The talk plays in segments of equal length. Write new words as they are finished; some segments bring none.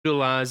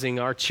Utilizing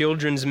our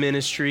children's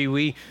ministry.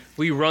 We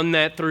run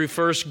that through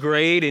first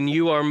grade, and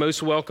you are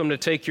most welcome to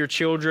take your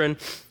children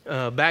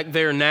back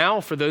there now.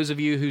 For those of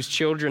you whose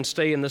children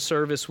stay in the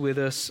service with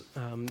us,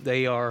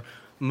 they are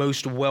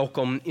most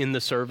welcome in the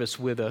service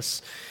with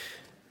us.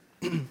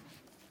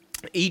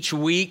 Each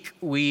week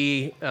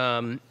we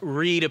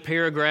read a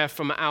paragraph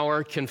from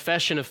our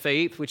Confession of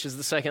Faith, which is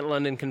the Second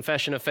London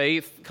Confession of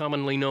Faith,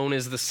 commonly known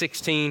as the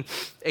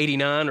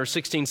 1689 or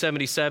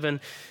 1677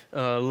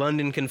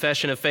 London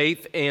Confession of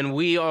Faith. And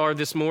we are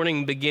this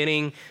morning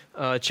beginning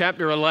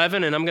chapter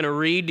 11, and I'm going to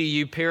read to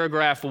you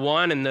paragraph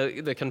 1, and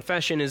the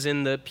confession is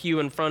in the pew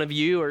in front of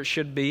you, or it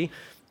should be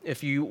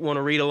if you want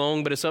to read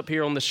along, but it's up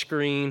here on the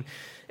screen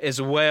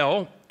as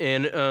well.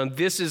 And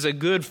this is a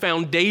good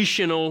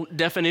foundational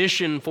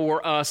definition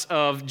for us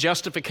of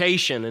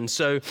justification. And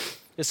so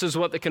this is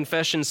what the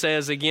confession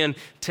says, again,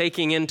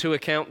 taking into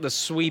account the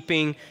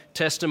sweeping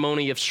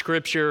testimony of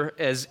Scripture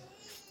as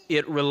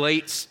it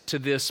relates to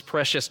this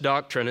precious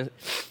doctrine. It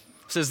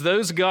says,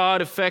 those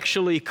God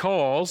effectually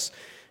calls,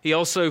 he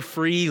also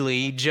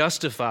freely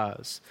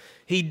justifies.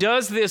 He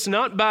does this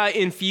not by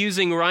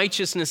infusing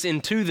righteousness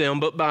into them,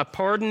 but by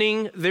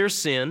pardoning their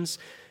sins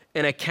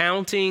and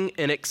accounting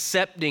and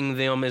accepting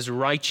them as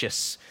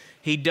righteous.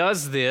 He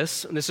does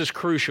this, and this is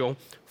crucial,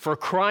 for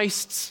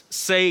Christ's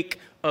sake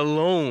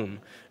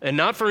alone, and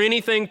not for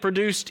anything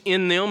produced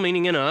in them,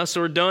 meaning in us,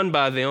 or done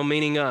by them,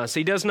 meaning us.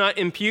 He does not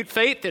impute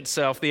faith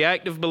itself, the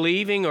act of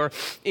believing, or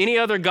any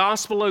other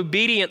gospel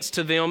obedience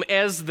to them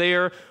as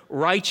their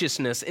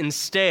righteousness.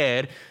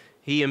 Instead,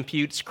 he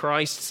imputes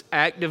Christ's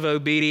active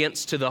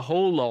obedience to the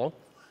whole law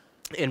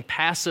and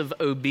passive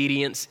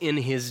obedience in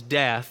his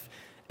death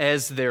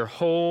as their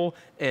whole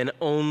and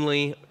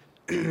only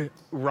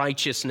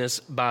righteousness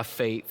by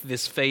faith.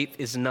 This faith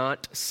is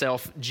not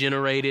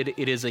self-generated.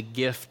 It is a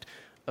gift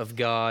of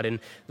God. And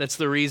that's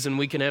the reason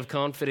we can have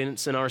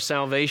confidence in our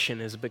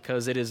salvation, is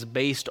because it is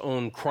based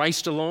on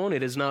Christ alone.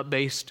 It is not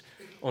based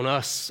on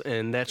us.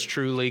 And that's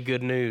truly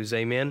good news.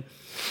 Amen.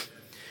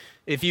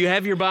 If you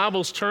have your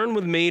Bibles, turn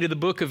with me to the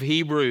book of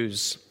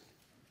Hebrews.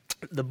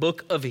 The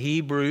book of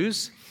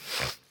Hebrews.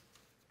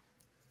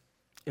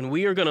 And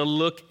we are going to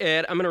look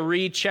at, I'm going to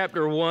read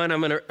chapter 1,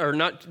 or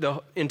not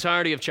the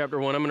entirety of chapter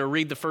 1, I'm going to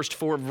read the first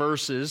 4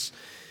 verses.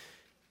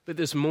 But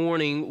this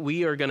morning,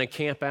 we are going to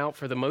camp out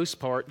for the most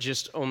part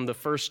just on the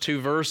first 2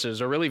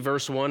 verses, or really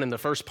verse 1 and the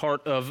first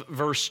part of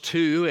verse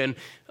 2.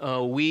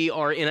 And we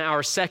are in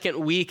our second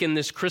week in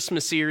this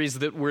Christmas series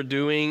that we're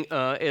doing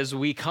as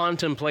we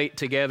contemplate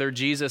together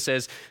Jesus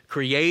as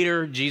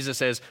creator,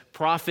 Jesus as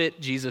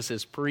prophet, Jesus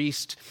as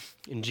priest,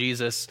 and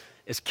Jesus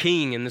as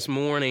king. And this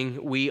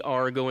morning, we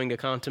are going to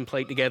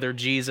contemplate together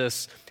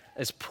Jesus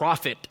as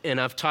prophet. And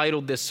I've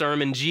titled this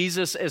sermon,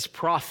 Jesus as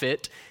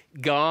Prophet,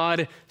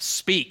 God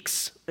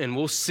Speaks. And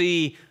we'll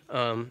see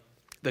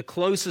the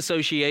close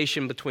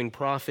association between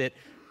prophet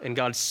and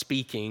God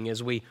speaking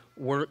as we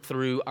work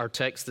through our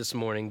text this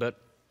morning. But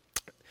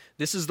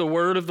this is the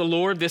word of the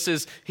Lord. This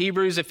is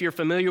Hebrews, if you're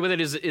familiar with it,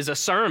 is a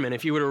sermon.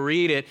 If you were to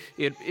read it,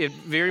 it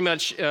very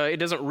much, it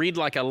doesn't read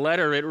like a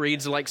letter. It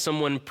reads like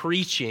someone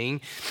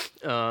preaching.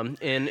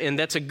 And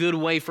that's a good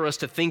way for us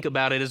to think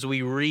about it as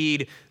we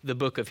read the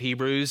book of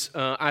Hebrews.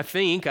 I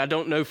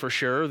don't know for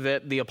sure,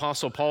 that the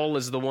Apostle Paul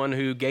is the one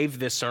who gave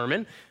this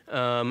sermon.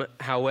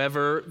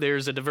 However,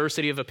 there's a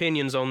diversity of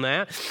opinions on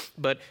that.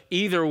 But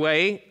either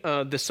way,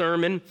 the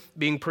sermon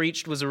being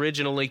preached was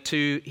originally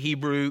to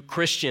Hebrew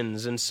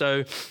Christians. And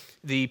so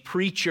the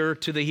preacher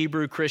to the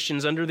Hebrew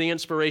Christians, under the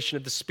inspiration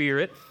of the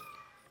Spirit,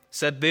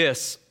 said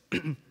this: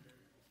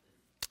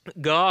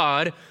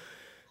 God,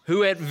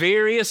 who at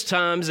various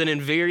times and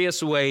in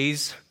various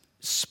ways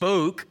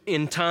spoke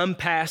in time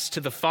past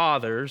to the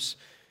fathers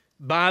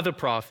by the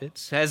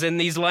prophets, has in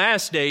these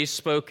last days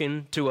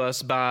spoken to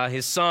us by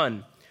his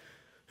Son,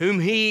 whom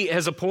he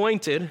has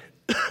appointed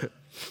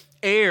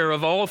heir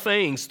of all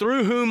things,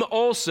 through whom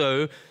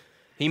also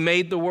he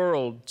made the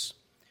worlds,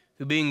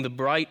 who being the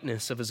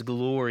brightness of his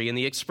glory and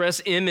the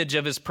express image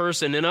of his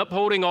person, and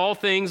upholding all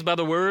things by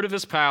the word of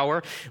his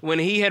power, when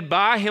he had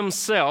by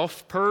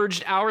himself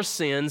purged our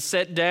sins,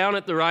 sat down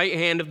at the right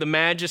hand of the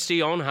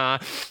majesty on high,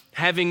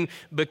 having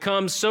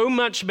become so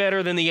much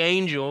better than the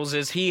angels,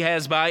 as he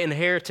has by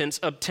inheritance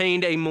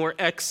obtained a more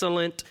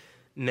excellent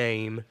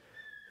name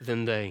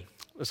than they.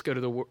 Let's go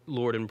to the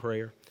Lord in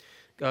prayer.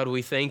 God,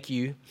 we thank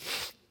you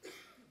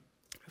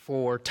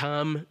for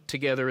time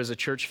together as a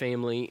church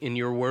family in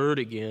your word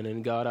again.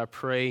 And God, I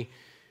pray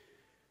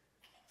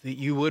that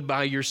you would,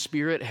 by your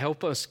Spirit,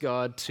 help us,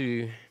 God,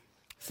 to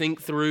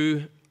think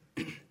through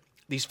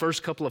these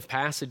first couple of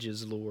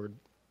passages, Lord,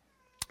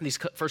 these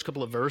first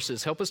couple of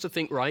verses. Help us to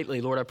think rightly,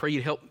 Lord. I pray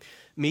you'd help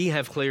me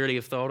have clarity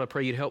of thought. I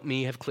pray you'd help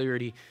me have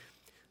clarity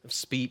of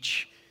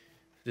speech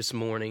this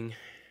morning.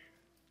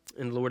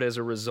 And Lord, as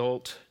a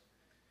result,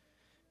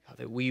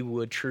 that we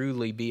would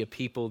truly be a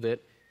people that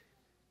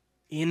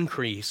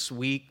increase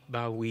week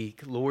by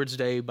week, Lord's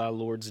Day by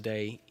Lord's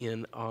Day,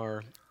 in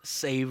our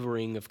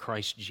savoring of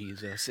Christ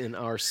Jesus, in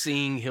our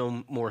seeing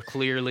Him more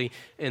clearly.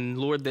 And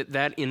Lord,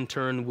 that in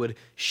turn would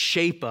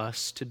shape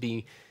us to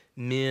be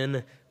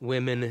men,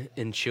 women,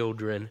 and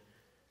children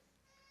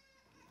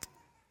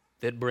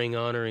that bring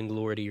honor and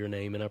glory to your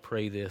name. And I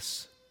pray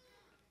this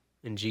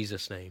in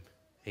Jesus' name.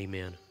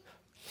 Amen.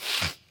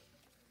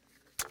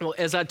 Well,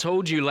 as I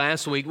told you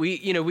last week, we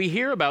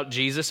hear about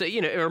Jesus,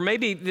 or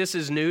maybe this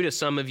is new to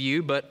some of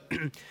you, but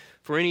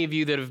for any of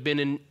you that have been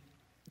in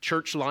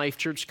church life,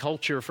 church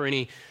culture for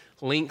any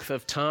length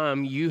of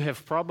time, you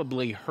have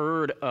probably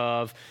heard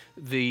of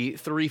the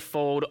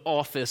threefold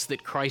office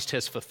that Christ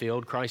has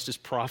fulfilled. Christ is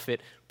prophet,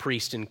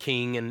 priest, and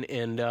king.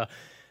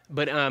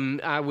 But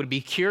I would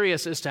be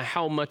curious as to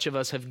how much of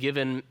us have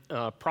given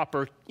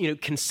proper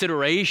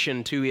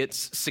consideration to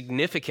its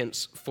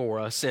significance for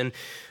us. And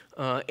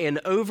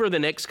over the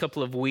next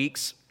couple of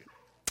weeks,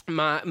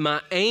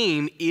 my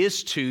aim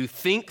is to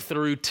think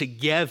through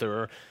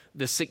together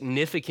the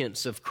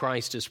significance of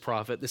Christ as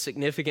prophet, the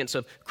significance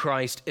of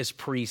Christ as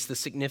priest, the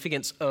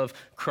significance of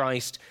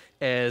Christ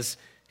as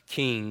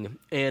king.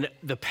 And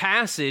the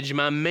passage,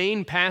 my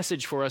main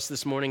passage for us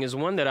this morning, is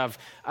one that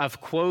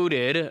I've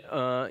quoted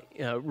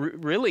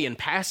really in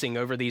passing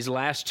over these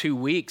last 2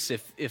 weeks.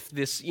 If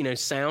this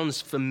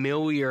sounds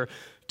familiar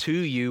to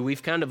you,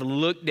 we've kind of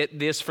looked at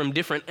this from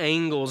different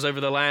angles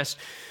over the last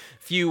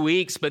few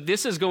weeks, but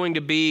this is going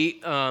to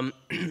be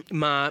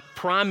my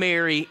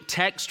primary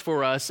text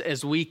for us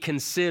as we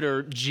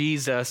consider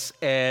Jesus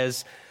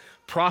as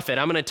prophet.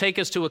 I'm going to take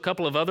us to a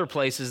couple of other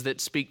places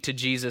that speak to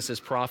Jesus as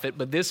prophet,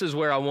 but this is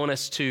where I want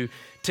us to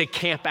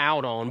camp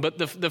out on. But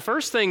the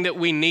first thing that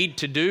we need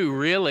to do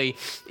really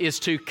is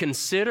to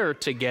consider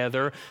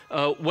together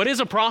what is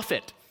a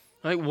prophet?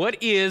 Right?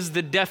 What is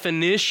the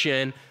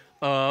definition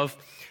of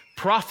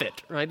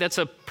prophet? Right? That's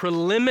a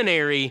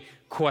preliminary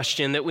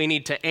question that we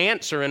need to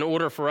answer in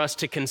order for us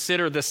to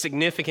consider the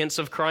significance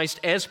of Christ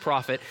as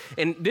prophet.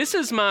 And this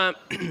is my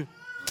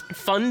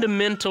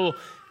fundamental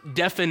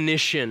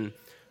definition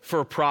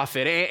for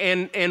prophet.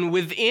 And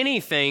with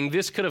anything,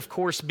 this could of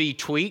course be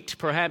tweaked.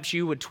 Perhaps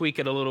you would tweak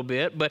it a little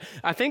bit, but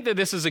I think that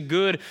this is a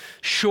good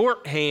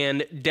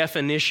shorthand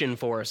definition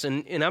for us.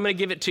 And I'm going to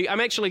give it to you.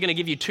 I'm actually going to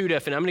give you two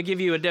definitions. I'm going to give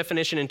you a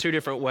definition in two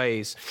different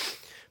ways.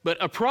 But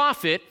a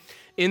prophet,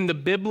 in the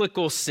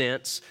biblical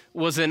sense,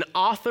 was an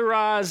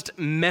authorized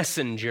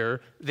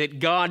messenger that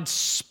God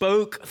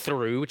spoke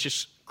through, which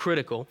is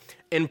critical,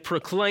 and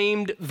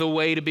proclaimed the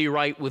way to be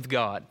right with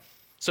God.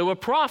 So a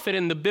prophet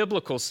in the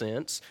biblical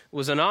sense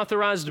was an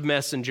authorized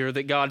messenger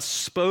that God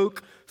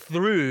spoke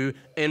through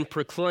and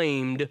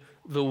proclaimed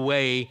the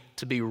way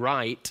to be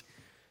right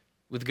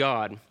with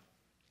God.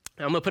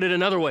 Now, I'm going to put it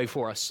another way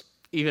for us,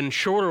 even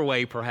shorter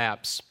way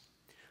perhaps.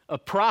 A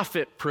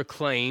prophet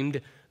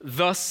proclaimed,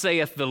 "Thus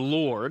saith the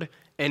Lord,"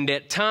 and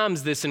at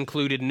times this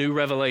included new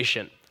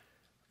revelation.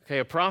 Okay,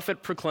 a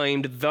prophet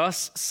proclaimed,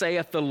 "Thus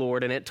saith the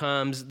Lord," and at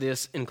times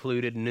this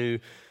included new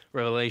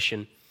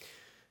revelation.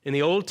 In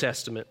the Old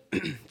Testament,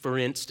 for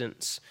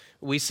instance,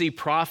 we see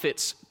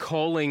prophets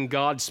calling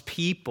God's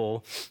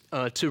people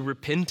to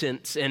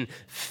repentance and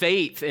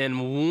faith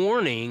and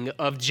warning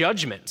of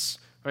judgments.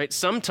 Right?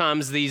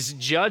 Sometimes these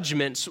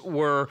judgments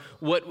were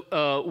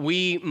what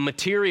we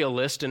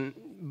materialists, and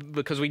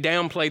because we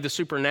downplay the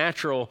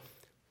supernatural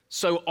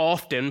so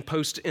often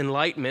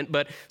post-enlightenment,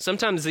 but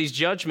sometimes these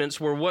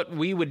judgments were what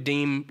we would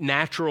deem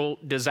natural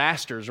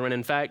disasters, when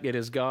in fact it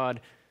is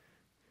God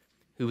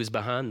who is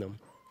behind them.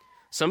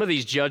 Some of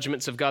these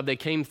judgments of God, they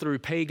came through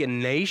pagan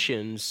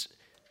nations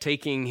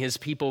taking his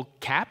people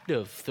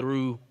captive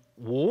through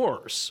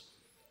wars.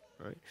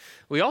 Right?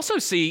 We also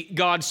see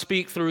God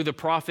speak through the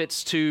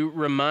prophets to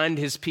remind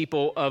his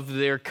people of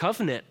their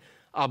covenant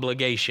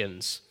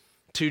obligations,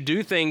 to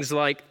do things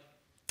like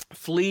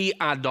flee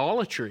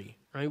idolatry,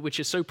 right, which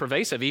is so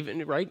pervasive,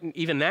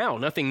 even now,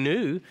 nothing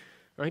new,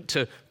 right?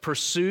 To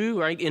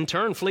pursue, right, in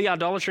turn, flee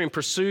idolatry and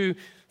pursue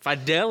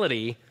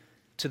fidelity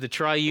to the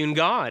triune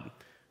God.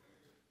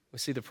 We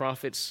see the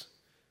prophets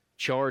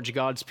charge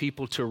God's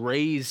people to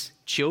raise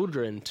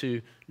children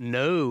to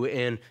know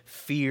and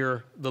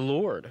fear the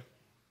Lord.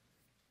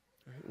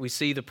 We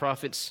see the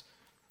prophets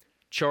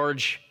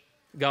charge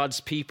God's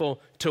people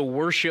to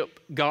worship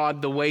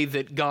God the way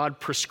that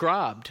God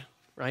prescribed.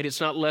 Right?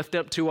 It's not left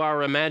up to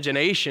our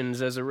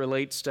imaginations as it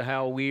relates to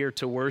how we are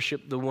to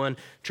worship the one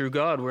true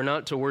God. We're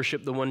not to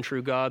worship the one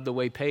true God the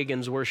way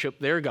pagans worship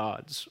their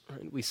gods.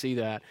 Right? We see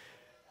that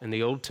in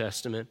the Old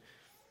Testament.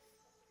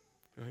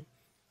 Right?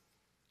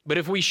 But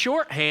if we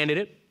shorthanded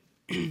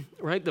it,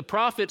 right, the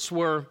prophets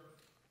were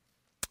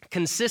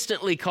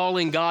consistently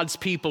calling God's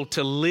people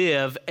to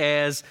live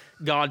as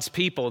God's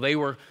people. They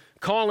were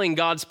calling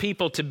God's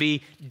people to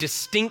be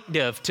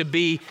distinctive, to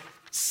be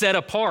set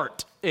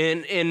apart.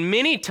 And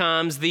many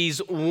times these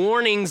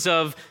warnings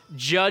of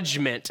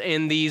judgment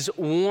and these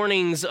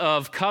warnings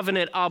of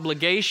covenant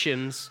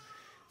obligations,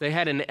 they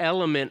had an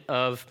element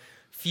of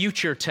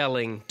future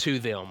telling to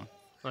them.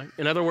 Right?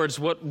 In other words,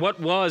 what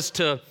was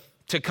to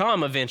to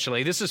come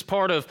eventually. This is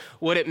part of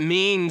what it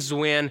means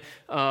when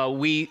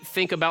we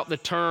think about the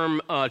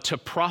term to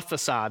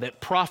prophesy,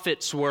 that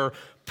prophets were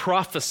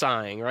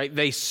prophesying, right?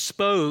 They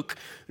spoke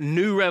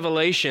new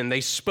revelation.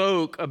 They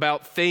spoke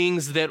about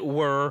things that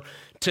were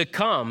to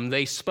come.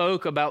 They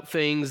spoke about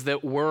things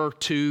that were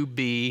to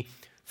be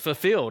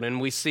fulfilled.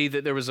 And we see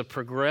that there was a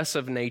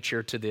progressive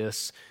nature to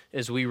this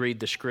as we read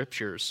the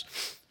scriptures.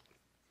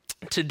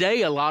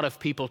 Today, a lot of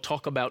people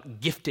talk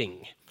about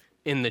gifting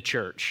in the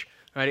church.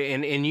 Right?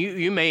 And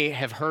you may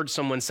have heard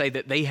someone say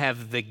that they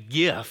have the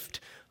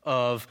gift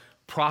of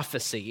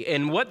prophecy.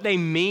 And what they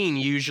mean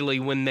usually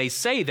when they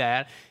say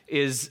that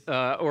is,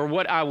 or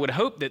what I would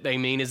hope that they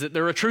mean, is that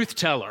they're a truth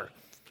teller.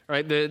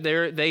 Right?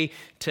 They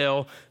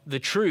tell the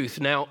truth.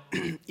 Now,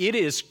 it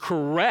is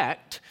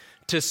correct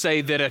to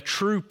say that a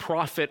true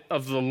prophet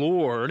of the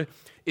Lord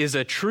is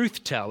a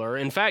truth teller.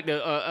 In fact,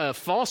 a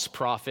false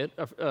prophet,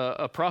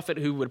 a prophet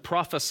who would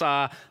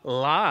prophesy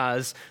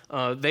lies,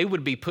 they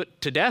would be put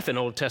to death in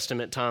Old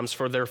Testament times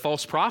for their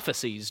false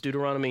prophecies.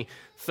 Deuteronomy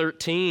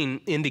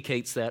 13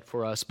 indicates that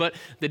for us. But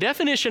the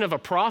definition of a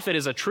prophet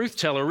as a truth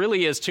teller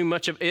really is too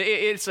much of,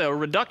 it's a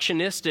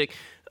reductionistic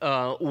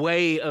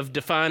way of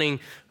defining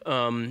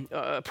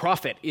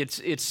prophet.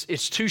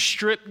 It's too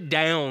stripped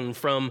down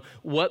from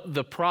what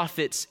the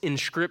prophets in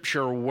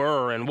Scripture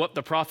were and what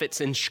the prophets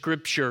in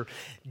Scripture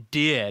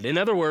did. In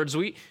other words,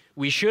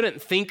 we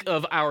shouldn't think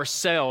of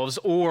ourselves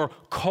or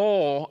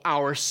call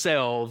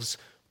ourselves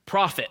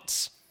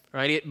prophets,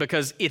 right?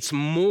 Because it's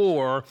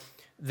more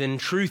than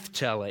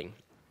truth-telling.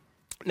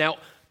 Now,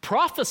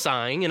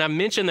 prophesying, and I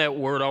mentioned that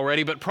word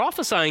already, but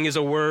prophesying is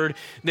a word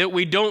that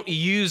we don't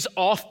use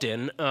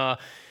often.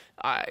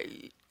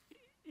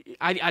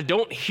 I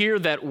don't hear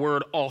that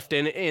word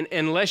often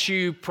unless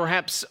you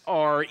perhaps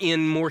are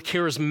in more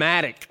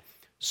charismatic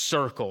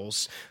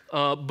circles.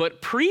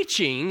 But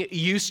preaching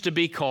used to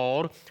be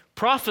called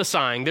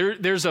prophesying.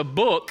 There's a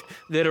book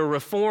that a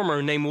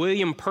reformer named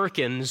William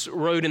Perkins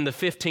wrote in the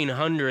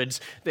 1500s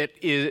that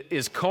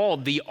is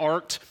called The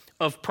Art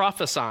of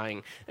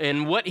Prophesying.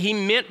 And what he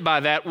meant by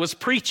that was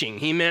preaching.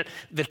 He meant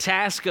the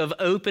task of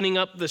opening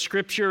up the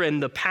Scripture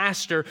and the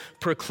pastor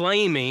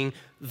proclaiming,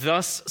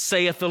 "Thus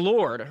saith the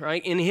Lord,"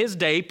 right? In his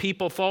day,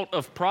 people thought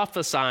of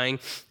prophesying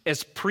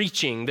as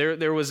preaching.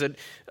 There was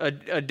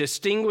a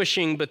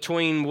distinguishing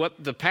between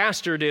what the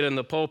pastor did in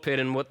the pulpit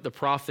and what the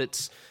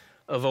prophets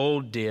of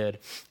old did.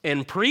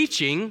 And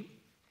preaching,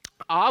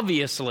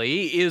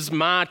 obviously, is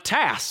my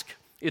task.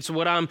 It's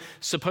what I'm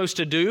supposed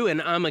to do, and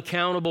I'm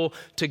accountable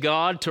to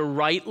God to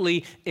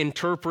rightly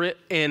interpret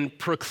and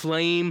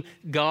proclaim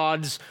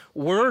God's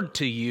word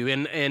to you.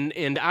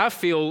 And I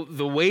feel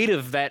the weight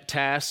of that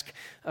task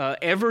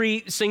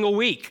every single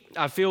week.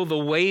 I feel the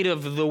weight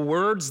of the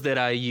words that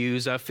I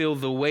use. I feel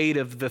the weight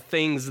of the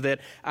things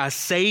that I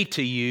say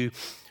to you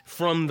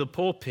from the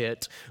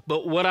pulpit.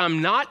 But what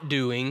I'm not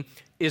doing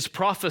is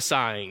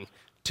prophesying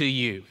to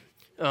you,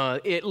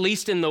 at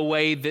least in the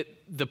way that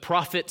the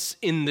prophets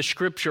in the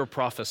Scripture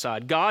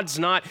prophesied. God's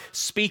not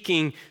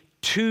speaking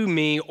to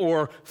me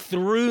or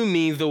through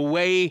me the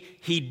way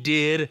he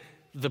did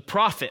the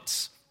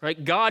prophets,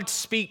 right? God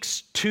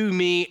speaks to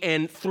me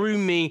and through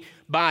me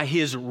by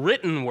his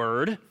written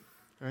word,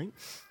 right?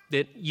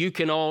 That you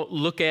can all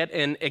look at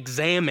and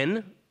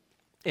examine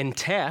and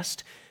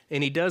test,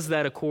 and he does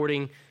that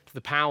according to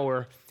the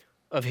power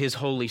of his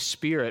Holy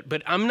Spirit.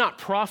 But I'm not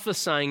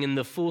prophesying in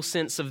the full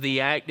sense of the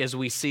act as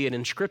we see it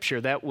in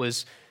Scripture. That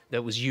was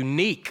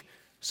unique.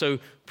 So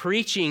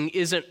preaching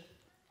isn't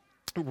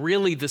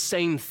really the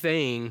same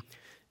thing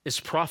as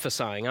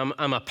prophesying.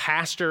 I'm a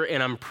pastor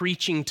and I'm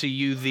preaching to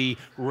you the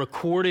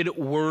recorded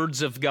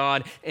words of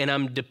God, and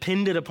I'm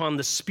dependent upon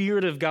the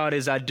Spirit of God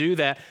as I do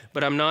that,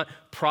 but I'm not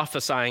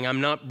prophesying.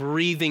 I'm not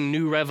breathing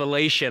new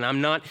revelation.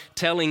 I'm not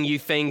telling you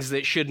things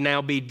that should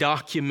now be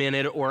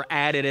documented or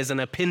added as an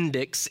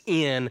appendix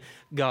in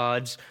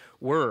God's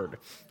word.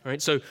 All right,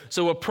 so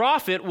a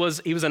prophet was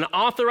an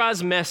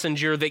authorized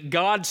messenger that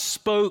God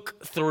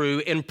spoke through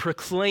and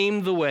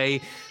proclaimed the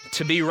way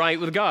to be right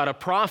with God. A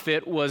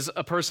prophet was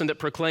a person that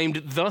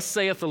proclaimed, "Thus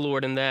saith the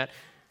Lord," and that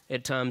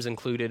at times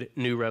included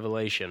new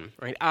revelation.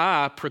 Right?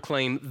 I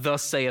proclaim,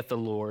 "Thus saith the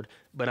Lord,"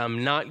 but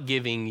I'm not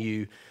giving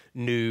you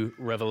new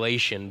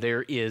revelation.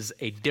 There is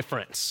a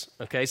difference.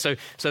 Okay, so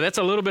that's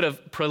a little bit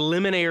of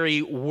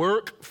preliminary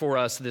work for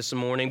us this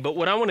morning. But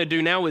what I want to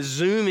do now is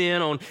zoom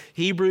in on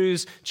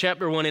Hebrews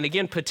chapter 1, and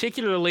again,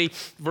 particularly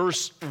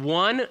verse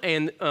 1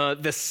 and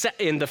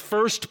in the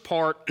first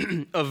part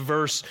of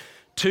verse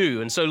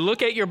 2. And so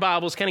look at your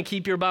Bibles, kind of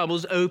keep your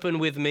Bibles open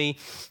with me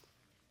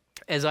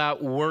as I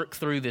work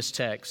through this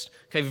text.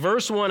 Okay,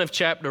 verse 1 of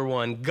chapter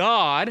 1.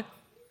 God,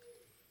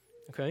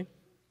 okay,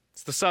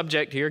 it's the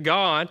subject here,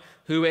 God,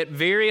 who at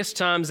various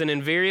times and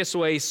in various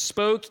ways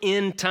spoke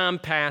in time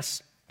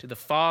past to the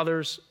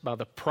fathers by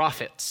the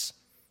prophets.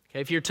 Okay,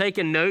 if you're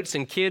taking notes,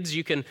 and kids,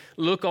 you can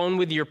look on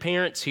with your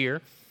parents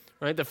here.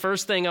 Right? The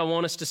first thing I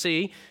want us to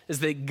see is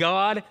that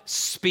God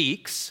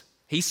speaks.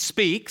 He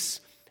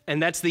speaks,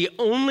 and that's the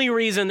only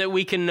reason that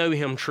we can know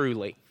him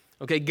truly.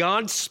 Okay,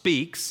 God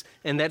speaks,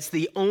 and that's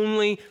the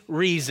only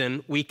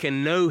reason we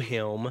can know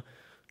him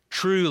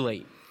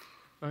truly.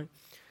 Right?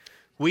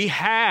 We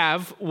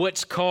have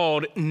what's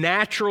called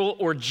natural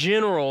or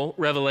general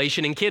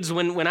revelation. And kids,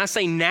 when I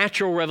say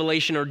natural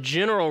revelation or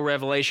general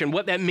revelation,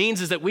 what that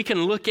means is that we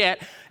can look at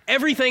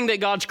everything that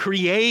God's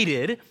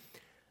created,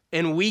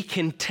 and we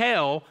can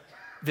tell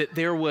that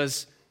there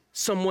was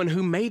someone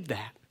who made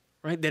that,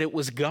 right? That it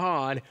was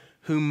God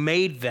who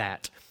made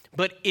that.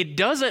 But it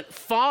doesn't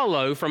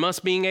follow from us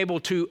being able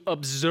to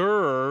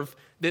observe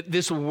that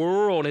this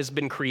world has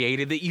been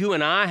created, that you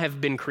and I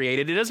have been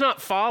created. It does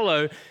not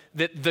follow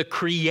that the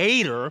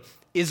Creator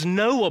is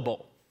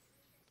knowable,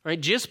 right?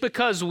 Just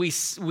because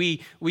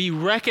we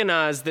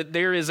recognize that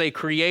there is a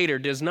Creator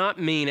does not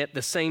mean at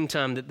the same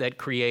time that that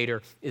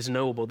Creator is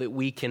knowable, that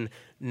we can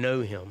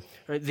know him.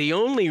 Right? The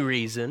only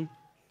reason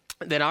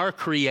that our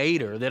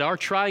Creator, that our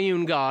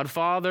triune God,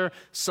 Father,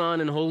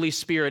 Son, and Holy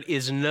Spirit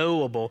is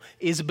knowable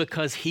is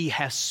because he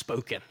has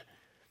spoken.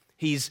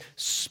 He's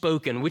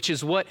spoken, which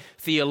is what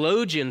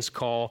theologians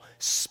call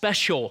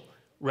special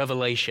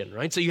revelation,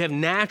 right? So you have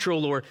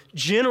natural or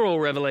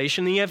general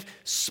revelation, and you have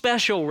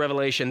special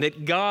revelation,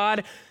 that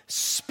God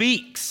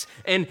speaks.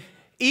 And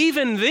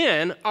even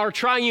then, our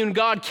triune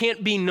God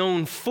can't be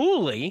known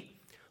fully,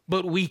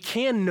 but we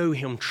can know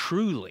him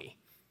truly.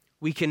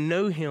 We can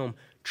know him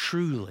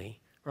truly.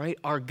 Right?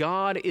 Our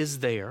God is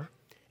there,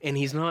 and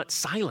he's not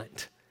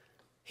silent.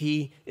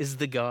 He is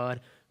the God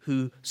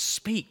who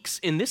speaks.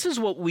 And this is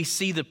what we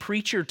see the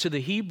preacher to the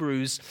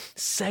Hebrews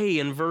say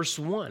in verse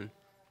 1.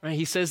 Right?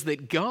 He says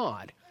that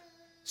God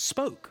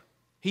spoke.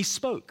 He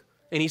spoke.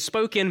 And he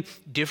spoke in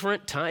at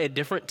different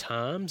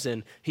times,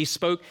 and he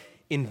spoke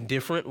in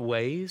different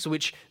ways,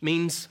 which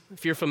means,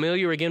 if you're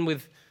familiar again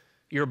with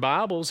your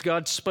Bibles,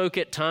 God spoke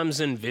at times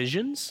in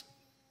visions.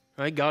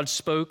 Right? God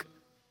spoke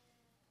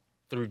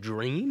through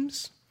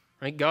dreams,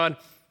 right? God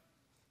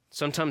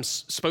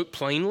sometimes spoke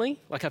plainly,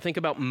 like I think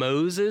about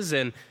Moses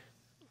and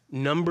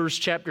Numbers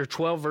chapter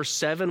 12, verse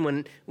 7,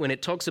 when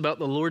it talks about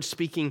the Lord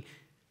speaking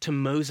to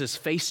Moses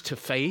face to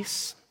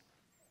face.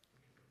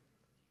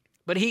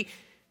 But he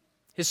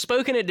has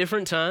spoken at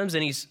different times,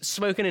 and he's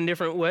spoken in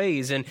different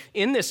ways. And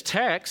in this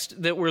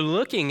text that we're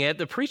looking at,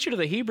 the preacher to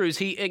the Hebrews,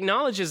 he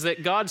acknowledges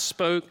that God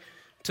spoke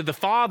to the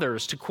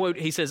fathers, to quote,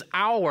 he says,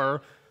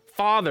 our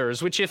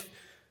fathers, which if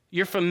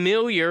you're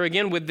familiar,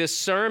 again, with this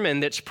sermon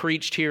that's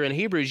preached here in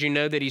Hebrews, you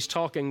know that he's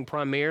talking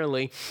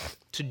primarily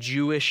to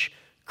Jewish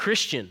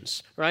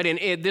Christians, right?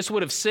 And this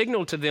would have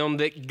signaled to them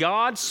that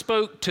God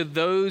spoke to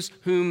those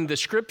whom the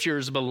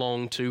Scriptures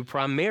belong to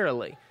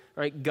primarily,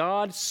 right?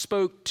 God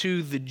spoke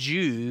to the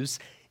Jews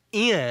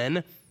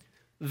in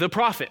the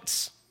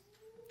prophets,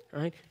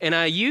 right? And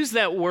I use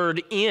that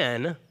word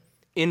in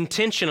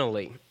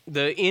intentionally.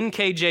 The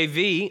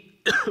NKJV,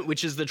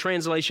 which is the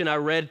translation I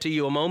read to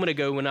you a moment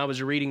ago when I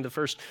was reading the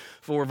first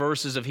 4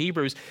 verses of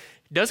Hebrews,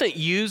 doesn't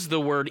use the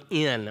word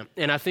in.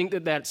 And I think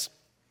that that's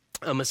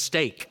a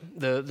mistake.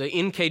 The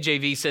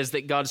NKJV says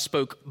that God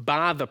spoke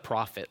by the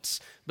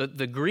prophets, but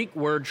the Greek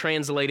word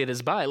translated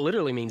as by, it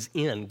literally means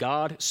in.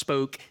 God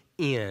spoke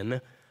in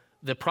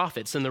the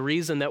prophets. And the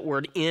reason that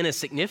word in is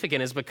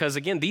significant is because,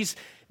 again, these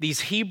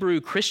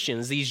Hebrew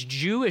Christians, these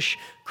Jewish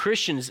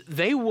Christians,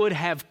 they would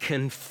have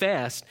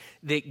confessed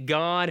that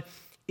God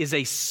is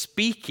a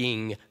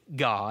speaking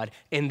God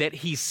and that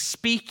he's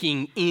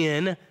speaking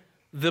in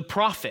the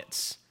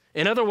prophets.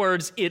 In other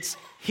words, it's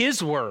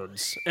his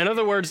words. In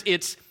other words,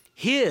 it's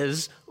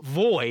his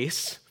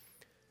voice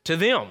to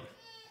them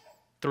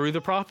through the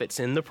prophets,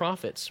 in the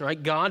prophets,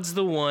 right? God's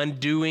the one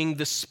doing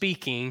the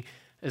speaking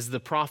as the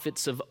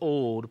prophets of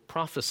old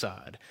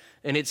prophesied.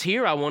 And it's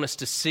here I want us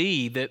to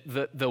see that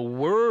the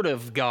word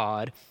of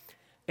God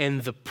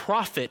and the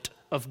prophet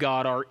of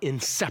God are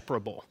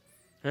inseparable.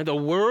 And the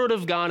word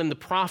of God and the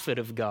prophet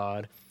of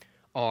God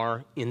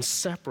are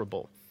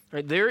inseparable.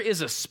 Right? There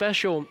is a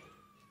special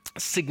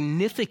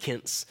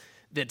significance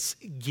that's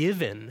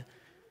given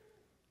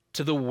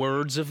to the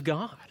words of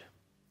God.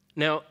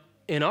 Now,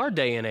 in our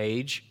day and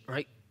age,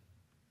 right,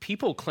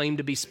 people claim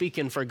to be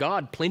speaking for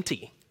God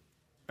plenty.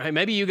 Right?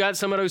 Maybe you got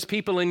some of those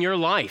people in your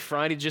life,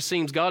 right? It just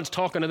seems God's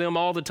talking to them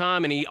all the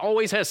time, and he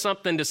always has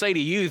something to say to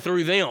you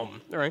through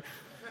them, right?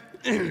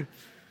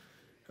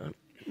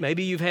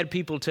 Maybe you've had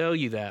people tell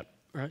you that.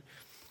 Right?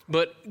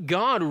 But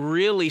God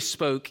really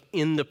spoke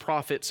in the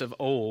prophets of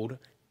old,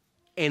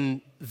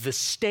 and the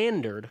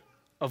standard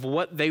of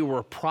what they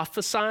were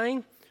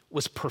prophesying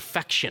was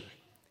perfection.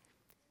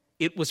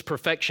 It was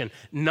perfection.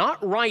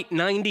 Not right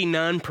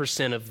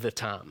 99% of the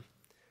time.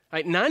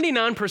 Right?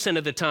 99%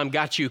 of the time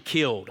got you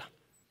killed.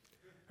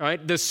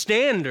 Right? The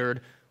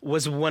standard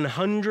was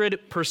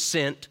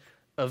 100%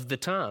 of the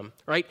time.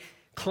 Right?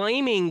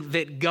 Claiming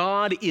that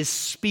God is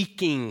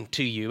speaking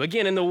to you.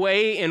 Again, in the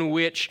way in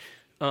which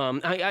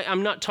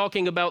I'm not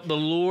talking about the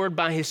Lord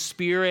by his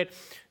Spirit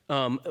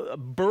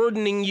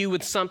burdening you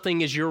with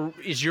something as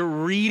you're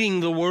reading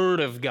the Word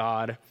of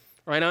God.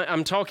 Right?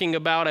 I'm talking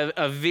about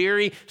a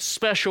very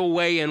special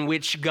way in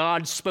which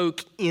God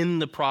spoke in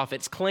the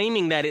prophets,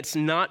 claiming that it's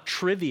not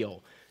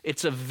trivial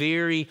It's a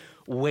very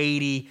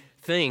weighty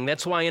thing.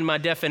 That's why in my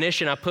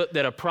definition I put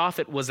that a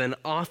prophet was an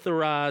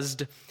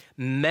authorized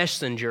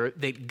messenger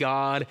that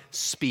God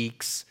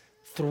speaks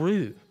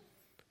through.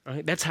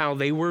 Right? That's how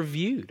they were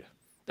viewed.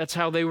 That's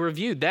how they were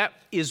viewed. That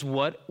is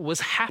what was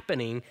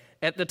happening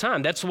at the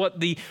time. That's what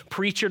the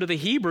preacher to the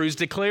Hebrews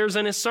declares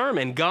in his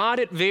sermon. God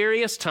at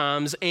various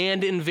times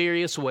and in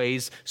various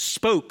ways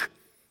spoke.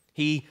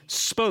 He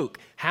spoke.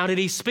 How did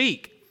he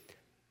speak?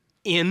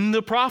 In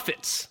the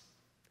prophets.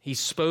 He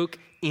spoke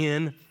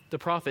in the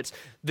prophets.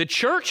 The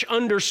church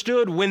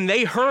understood when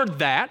they heard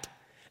that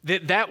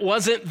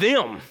wasn't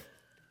them.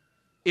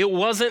 It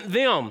wasn't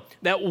them.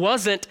 That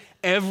wasn't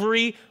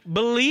every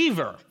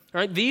believer.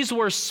 Right? These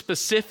were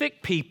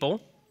specific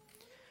people,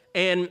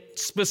 and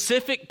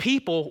specific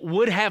people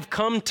would have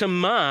come to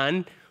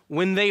mind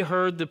when they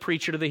heard the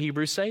preacher to the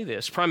Hebrews say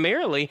this.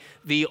 Primarily,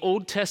 the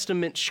Old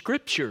Testament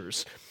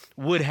scriptures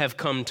would have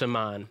come to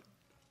mind.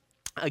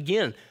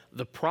 Again,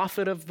 the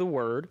prophet of the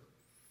word,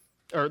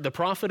 or the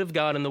prophet of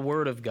God and the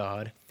word of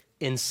God,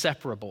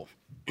 inseparable.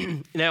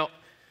 Now,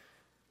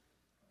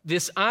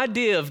 this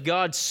idea of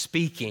God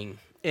speaking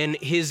and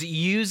his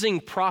using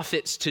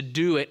prophets to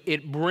do it,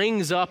 it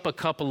brings up a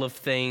couple of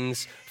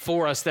things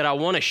for us that I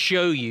want to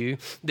show you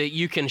that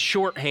you can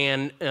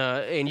shorthand,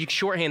 and you can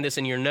shorthand this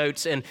in your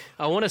notes. And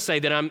I want to say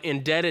that I'm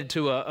indebted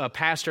to a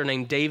pastor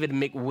named David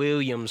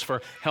McWilliams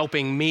for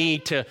helping me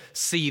to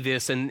see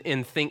this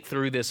and think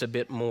through this a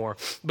bit more.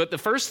 But the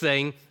first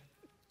thing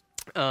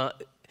that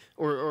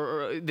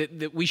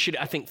we should,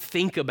 I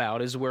think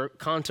about as we're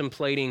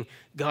contemplating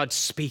God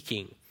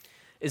speaking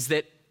is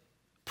that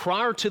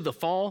prior to the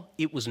fall,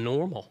 it was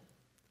normal.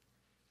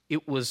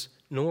 It was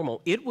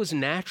normal. It was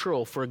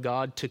natural for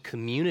God to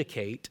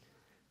communicate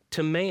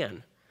to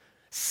man.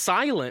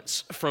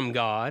 Silence from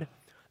God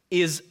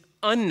is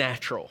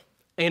unnatural,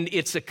 and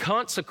it's a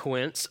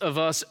consequence of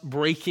us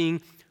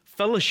breaking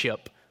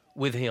fellowship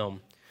with him.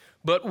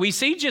 But we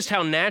see just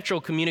how natural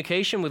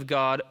communication with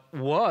God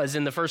was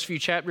in the first few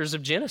chapters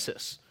of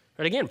Genesis.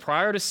 Right? Again,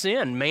 prior to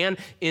sin, man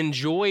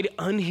enjoyed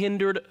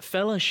unhindered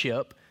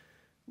fellowship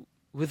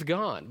with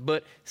God.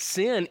 But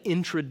sin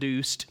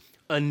introduced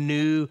a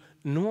new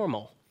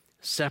normal: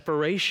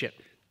 separation,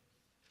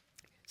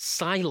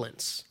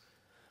 silence,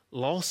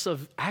 loss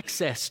of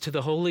access to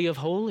the Holy of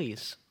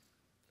Holies,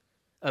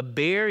 a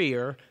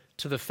barrier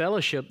to the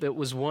fellowship that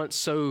was once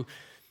so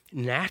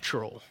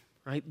natural,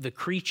 right? The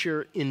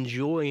creature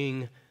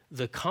enjoying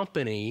the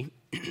company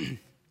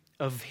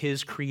of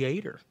his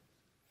creator.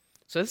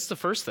 So that's the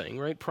first thing,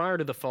 right? Prior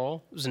to the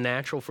fall, it was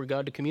natural for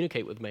God to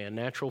communicate with man,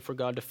 natural for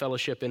God to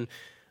fellowship in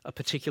a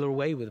particular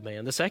way with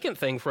man. The second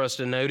thing for us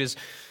to note is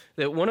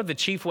that one of the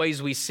chief ways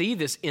we see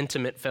this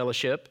intimate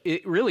fellowship,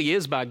 it really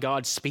is by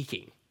God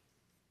speaking.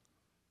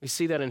 We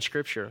see that in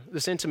Scripture.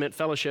 This intimate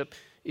fellowship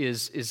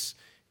is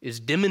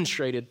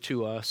demonstrated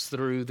to us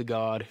through the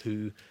God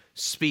who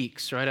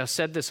speaks, right? I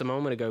said this a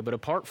moment ago, but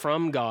apart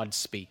from God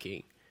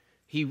speaking,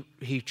 he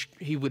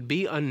would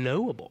be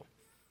unknowable.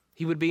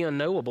 He would be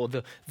unknowable.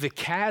 The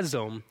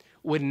chasm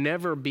would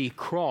never be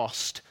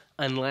crossed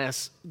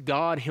unless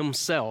God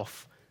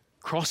himself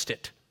crossed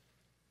it,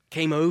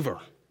 came over.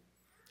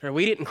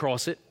 We didn't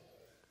cross it.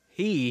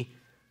 He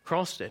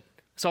crossed it.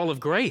 It's all of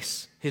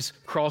grace, his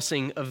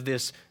crossing of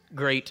this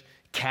great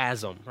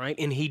chasm, right?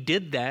 And he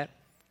did that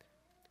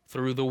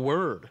through the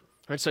word.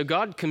 Right? So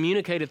God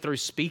communicated through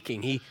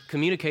speaking. He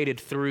communicated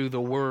through the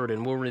word,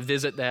 and we'll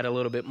revisit that a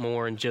little bit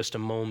more in just a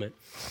moment.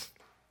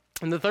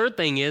 And the third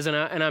thing is, and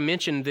I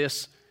mentioned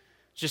this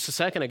just a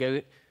second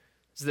ago,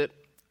 is that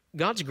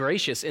God's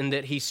gracious in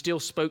that he still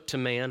spoke to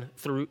man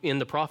in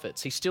the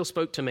prophets. He still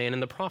spoke to man in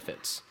the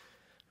prophets.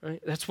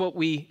 Right? That's what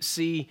we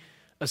see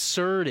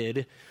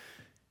asserted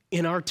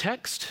in our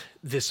text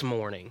this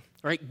morning.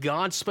 Right?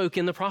 God spoke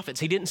in the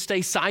prophets. He didn't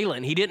stay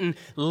silent. He didn't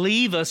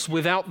leave us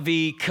without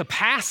the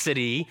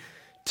capacity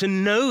to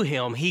know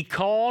him. He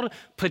called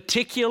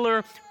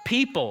particular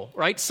people,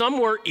 right? Some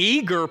were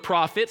eager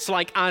prophets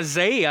like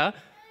Isaiah,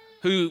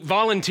 who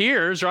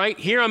volunteers, right?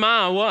 Here am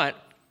I, what?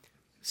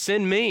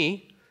 Send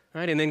me.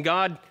 Right? And then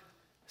God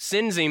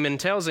sends him and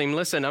tells him,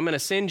 listen, I'm going to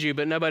send you,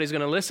 but nobody's going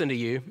to listen to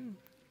you.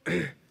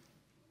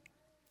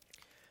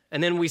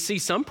 And then we see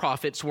some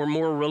prophets were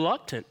more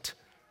reluctant,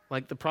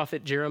 like the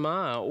prophet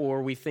Jeremiah,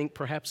 or we think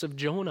perhaps of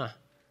Jonah,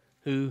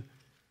 who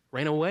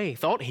ran away,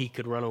 thought he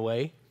could run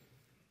away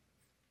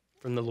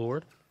from the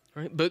Lord.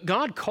 Right? But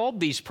God called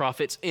these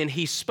prophets, and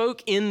he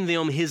spoke in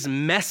them his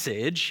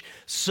message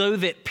so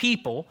that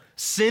people,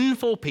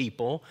 sinful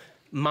people,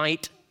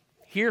 might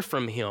hear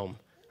from him.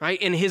 Right?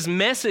 And his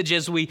message,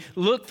 as we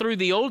look through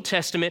the Old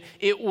Testament,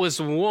 it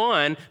was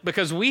one,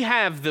 because we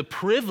have the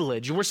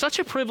privilege, we're such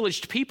a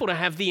privileged people to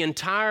have the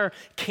entire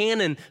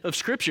canon of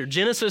Scripture,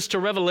 Genesis to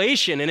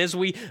Revelation. And as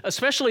we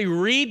especially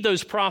read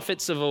those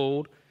prophets of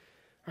old,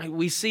 right,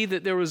 we see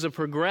that there was a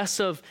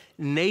progressive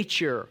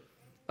nature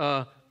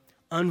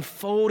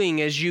unfolding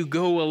as you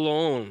go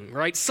along,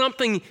 right?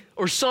 Something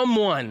or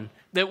someone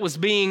that was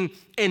being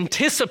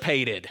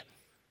anticipated.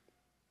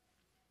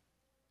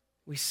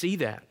 We see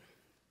that.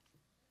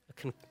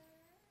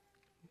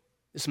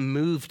 this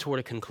move toward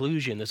a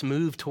conclusion, this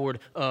move toward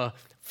a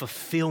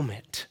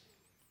fulfillment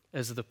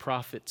as the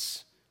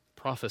prophets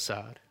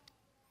prophesied.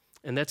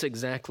 And that's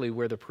exactly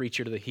where the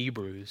preacher to the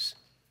Hebrews,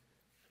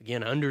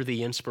 again, under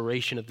the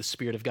inspiration of the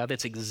Spirit of God,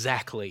 that's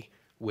exactly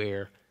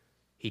where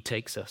he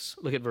takes us.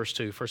 Look at verse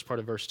 2, first part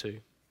of verse 2.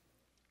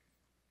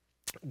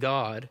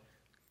 God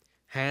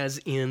has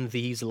in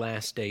these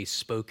last days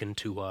spoken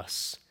to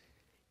us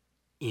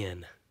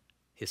in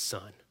his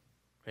Son.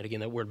 Right?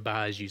 Again, that word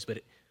by is used,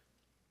 but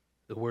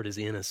the word is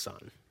in a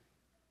Son.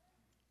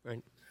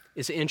 Right?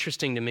 It's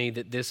interesting to me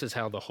that this is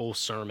how the whole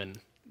sermon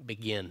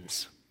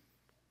begins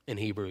in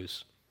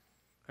Hebrews.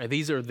 Right?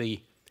 These are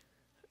the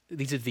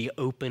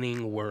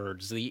opening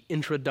words, the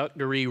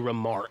introductory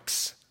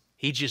remarks.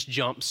 He just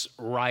jumps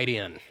right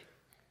in.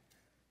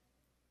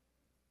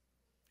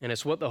 And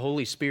it's what the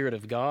Holy Spirit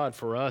of God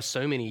for us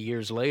so many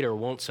years later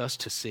wants us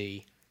to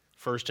see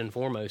first and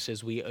foremost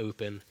as we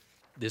open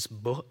this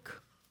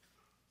book.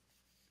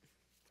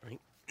 Right?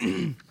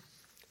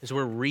 As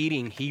we're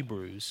reading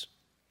Hebrews,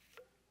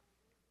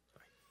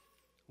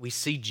 we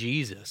see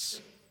Jesus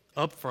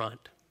up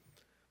front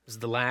as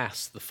the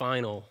last, the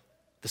final,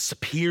 the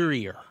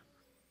superior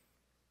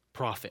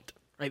prophet,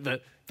 right?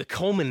 The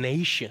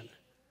culmination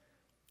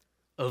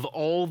of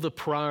all the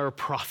prior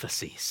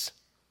prophecies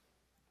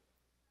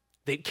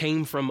that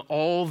came from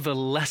all the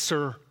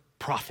lesser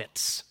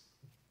prophets.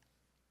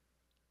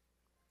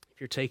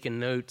 If you're taking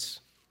notes,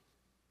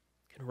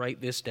 you can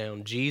write this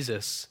down.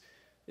 Jesus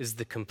is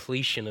the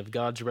completion of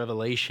God's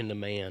revelation to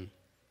man.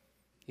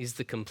 He's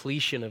the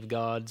completion of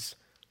God's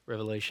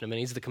revelation to man.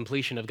 He's the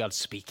completion of God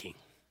speaking.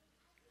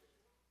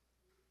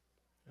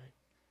 Right?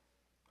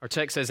 Our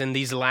text says, in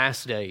these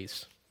last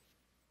days.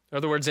 In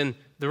other words, in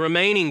the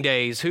remaining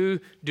days,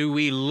 who do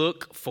we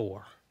look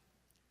for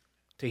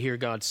to hear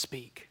God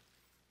speak?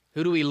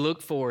 Who do we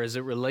look for as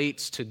it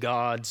relates to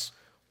God's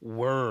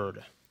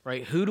word,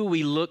 right? Who do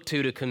we look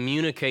to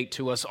communicate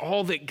to us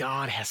all that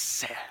God has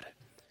said?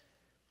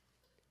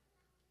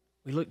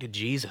 We look to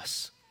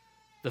Jesus,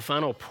 the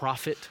final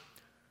prophet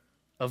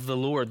of the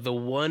Lord, the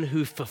one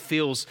who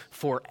fulfills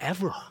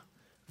forever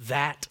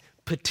that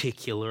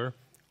particular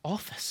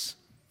office.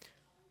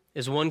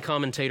 As one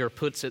commentator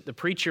puts it, the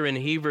preacher in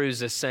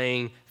Hebrews is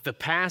saying, the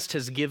past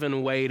has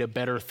given way to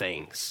better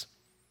things.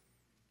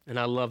 And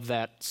I love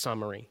that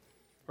summary.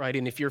 Right,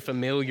 and if you're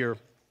familiar,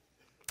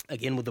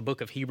 again, with the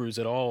book of Hebrews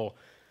at all,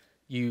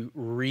 you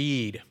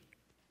read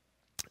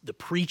the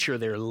preacher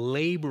there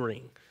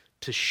laboring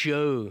to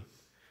show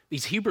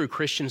these Hebrew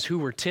Christians who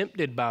were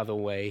tempted, by the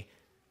way,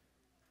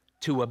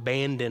 to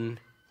abandon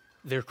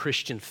their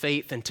Christian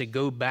faith and to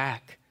go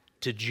back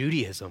to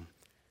Judaism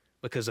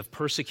because of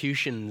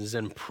persecutions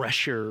and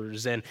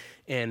pressures and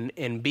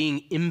being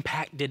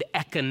impacted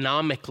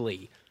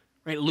economically.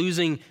 Right,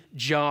 losing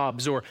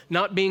jobs or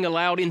not being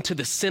allowed into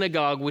the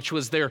synagogue, which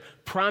was their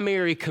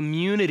primary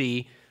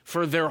community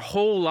for their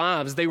whole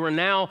lives. They were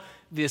now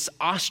this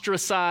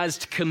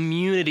ostracized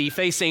community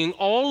facing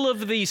all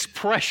of these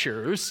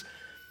pressures,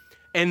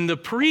 and the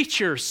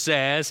preacher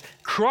says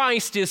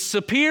Christ is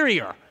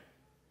superior.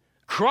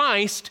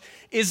 Christ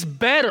is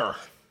better.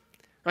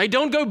 Right?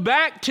 Don't go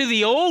back to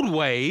the old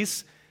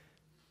ways,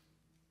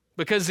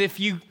 because if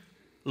you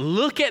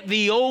look at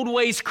the old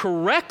ways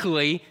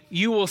correctly,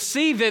 you will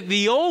see that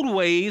the old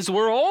ways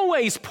were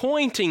always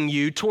pointing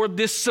you toward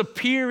this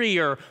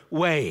superior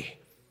way,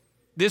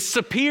 this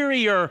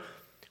superior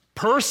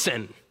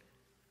person,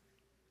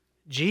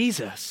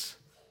 Jesus,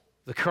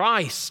 the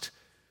Christ,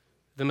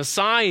 the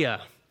Messiah,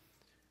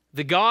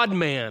 the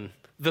God-man,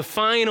 the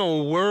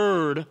final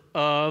word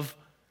of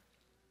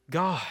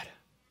God.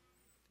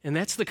 And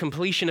that's the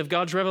completion of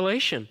God's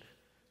revelation,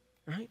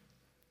 right?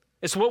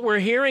 It's what we're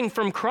hearing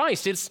from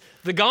Christ. It's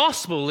the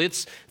gospel.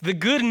 It's the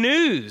good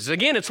news.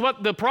 Again, it's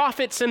what the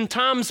prophets in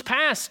times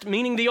past,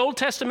 meaning the Old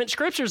Testament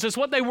scriptures, it's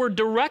what they were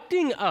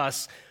directing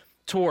us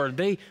toward.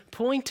 They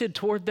pointed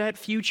toward that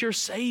future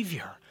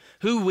Savior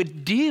who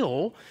would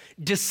deal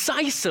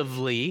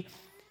decisively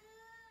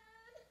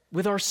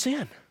with our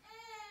sin.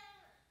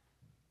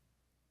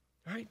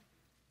 Right?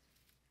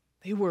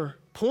 They were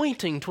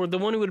pointing toward the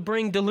one who would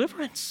bring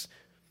deliverance.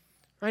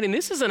 Right, and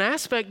this is an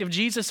aspect of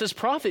Jesus as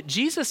prophet.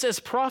 Jesus as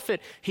prophet,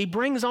 he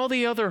brings all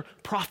the other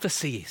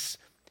prophecies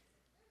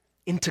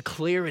into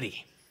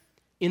clarity,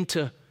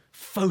 into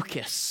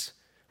focus.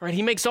 Right,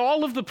 he makes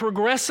all of the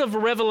progressive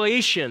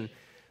revelation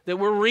that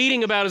we're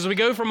reading about as we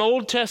go from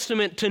Old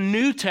Testament to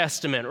New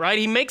Testament. Right,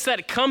 he makes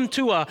that come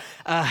to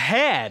a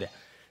head.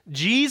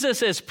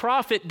 Jesus as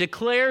prophet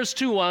declares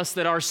to us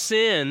that our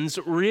sins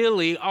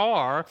really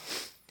are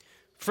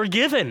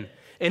forgiven.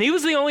 And he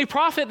was the only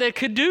prophet that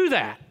could do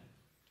that.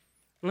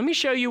 Let me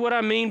show you what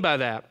I mean by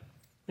that.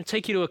 I'm going to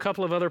take you to a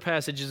couple of other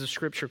passages of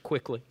Scripture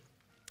quickly.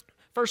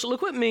 First,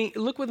 look with me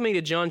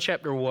to John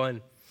chapter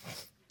 1,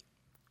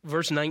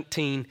 verse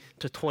 19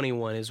 to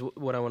 21 is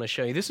what I want to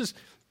show you. This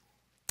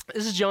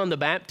is John the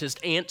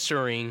Baptist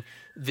answering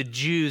the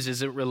Jews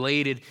as it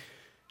related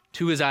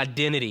to his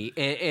identity.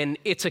 And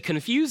it's a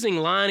confusing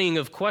lining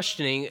of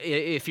questioning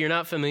if you're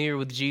not familiar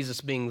with Jesus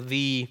being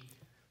the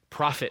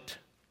prophet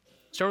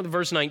Start with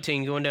verse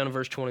 19, going down to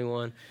verse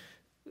 21.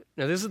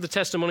 Now, this is the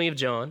testimony of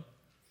John.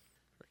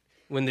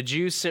 When the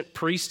Jews sent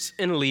priests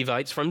and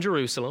Levites from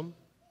Jerusalem,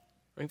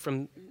 right,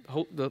 from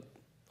the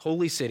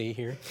holy city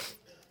here,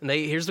 and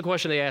here's the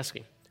question they ask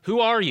him: "Who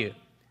are you?"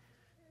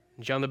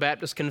 And John the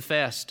Baptist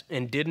confessed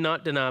and did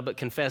not deny, but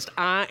confessed,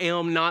 "I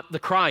am not the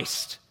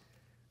Christ."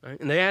 Right?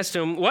 And they asked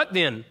him, "What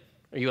then?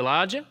 Are you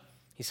Elijah?"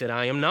 He said,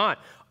 "I am not."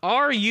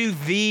 "Are you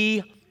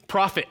the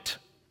prophet?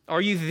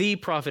 Are you the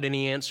prophet?" And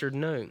he answered,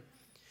 "No."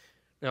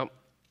 Now,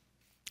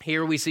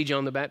 here we see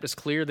John the Baptist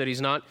clear that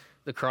he's not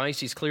the Christ.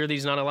 He's clear that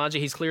he's not Elijah.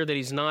 He's clear that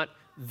he's not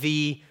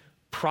the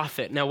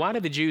prophet. Now, why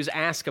did the Jews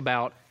ask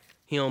about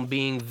him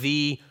being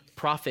the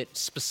prophet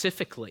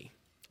specifically?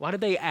 Why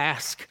did they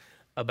ask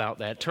about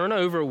that? Turn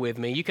over with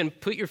me. You can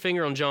put your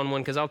finger on John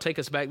 1 because I'll take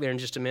us back there in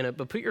just a minute,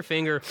 but put your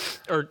finger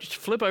or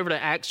flip over to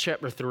Acts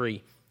chapter 3.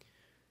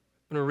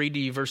 I'm going to read to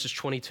you verses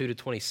 22 to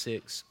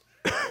 26.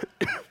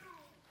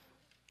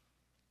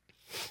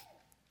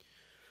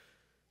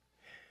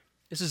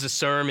 This is a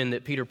sermon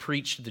that Peter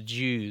preached to the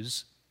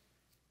Jews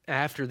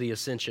after the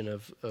ascension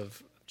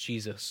of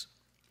Jesus.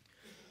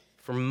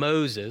 For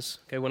Moses,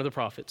 okay, one of the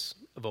prophets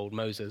of old,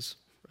 Moses,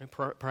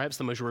 right, perhaps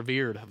the most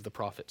revered of the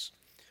prophets.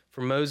 For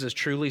Moses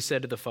truly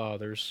said to the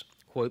fathers,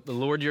 quote, "The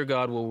Lord your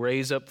God will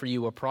raise up for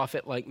you a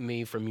prophet like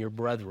me from your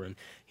brethren.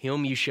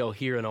 Him you shall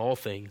hear in all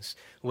things,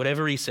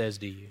 whatever he says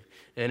to you.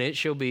 And it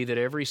shall be that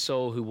every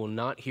soul who will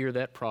not hear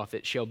that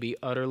prophet shall be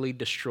utterly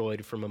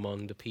destroyed from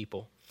among the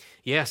people.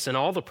 Yes, and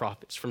all the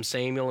prophets from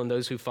Samuel and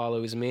those who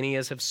follow, as many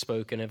as have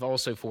spoken, have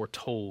also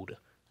foretold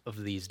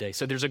of these days."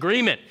 So there's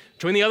agreement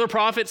between the other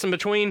prophets and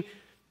between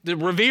the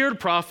revered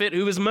prophet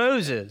who is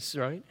Moses,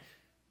 right?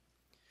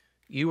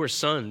 "You are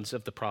sons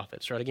of the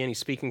prophets," right? Again, he's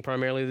speaking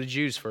primarily to the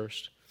Jews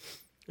first.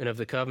 "And of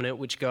the covenant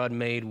which God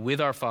made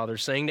with our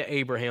fathers, saying to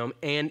Abraham,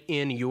 and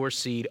in your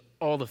seed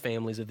all the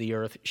families of the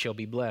earth shall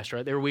be blessed,"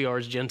 right? There we are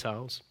as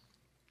Gentiles.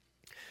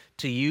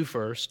 "To you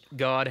first,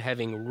 God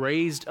having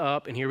raised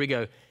up," and here we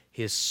go,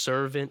 "his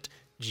servant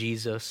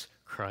Jesus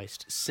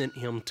Christ, sent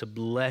him to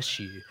bless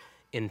you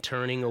in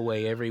turning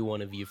away every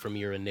one of you from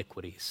your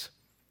iniquities."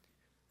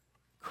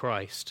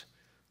 Christ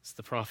is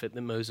the prophet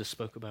that Moses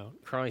spoke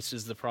about. Christ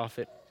is the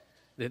prophet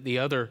that the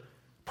other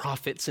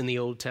prophets in the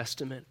Old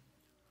Testament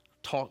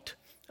talked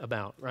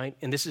about, right?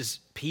 And this is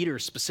Peter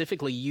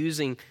specifically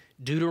using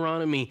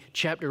Deuteronomy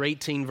chapter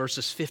 18,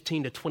 verses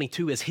 15 to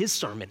 22 as his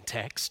sermon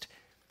text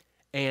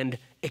and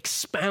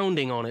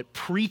expounding on it,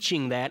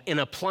 preaching that and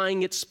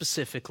applying it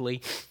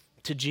specifically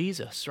to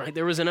Jesus, right?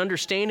 There was an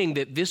understanding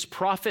that this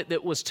prophet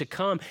that was to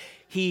come,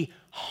 he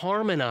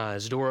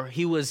harmonized, or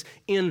he was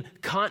in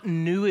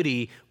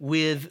continuity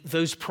with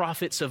those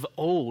prophets of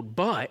old,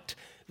 but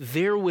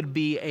there would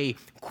be a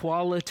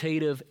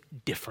qualitative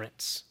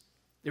difference.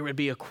 There would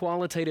be a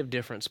qualitative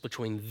difference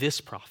between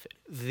this prophet,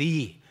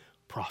 the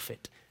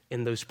prophet,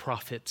 and those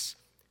prophets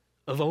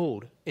of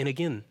old. And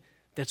again,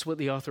 that's what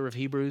the author of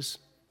Hebrews,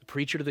 the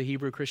preacher to the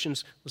Hebrew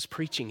Christians, was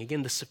preaching.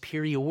 Again, the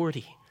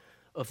superiority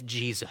of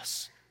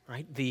Jesus,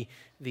 right?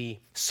 The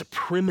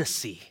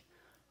supremacy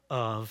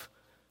of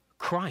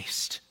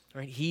Christ,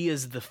 right? He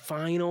is the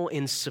final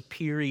and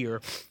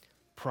superior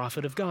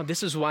prophet of God.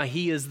 This is why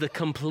he is the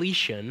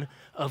completion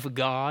of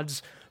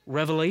God's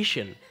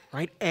revelation,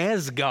 right?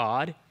 As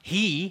God,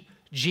 he,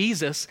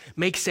 Jesus,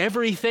 makes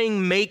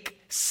everything make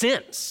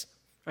sense,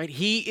 right?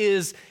 He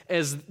is,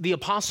 as the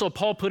Apostle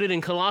Paul put it in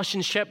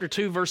Colossians chapter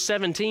 2, verse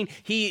 17,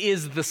 he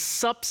is the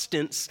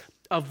substance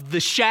of the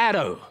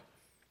shadow.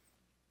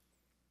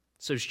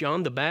 So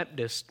John the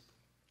Baptist,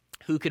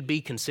 who could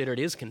be considered,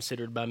 is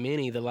considered by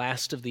many the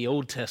last of the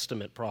Old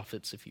Testament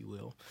prophets, if you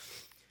will,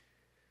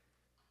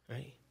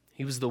 right?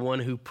 He was the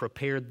one who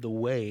prepared the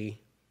way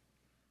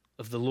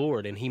of the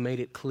Lord, and he made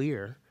it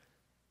clear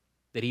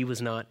that he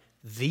was not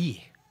the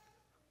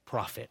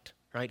prophet,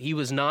 right? He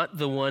was not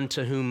the one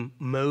to whom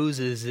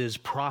Moses'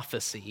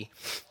 prophecy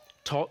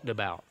talked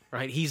about,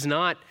 right? He's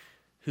not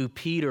who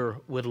Peter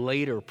would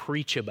later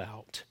preach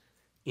about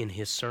in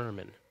his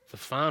sermon. The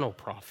final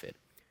prophet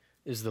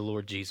is the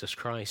Lord Jesus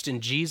Christ.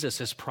 And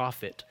Jesus as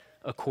prophet,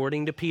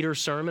 according to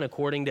Peter's sermon,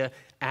 according to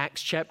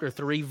Acts chapter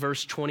 3,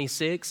 verse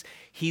 26,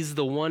 he's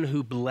the one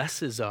who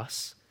blesses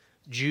us,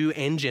 Jew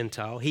and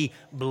Gentile. He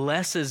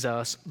blesses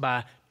us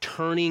by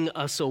turning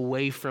us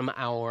away from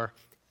our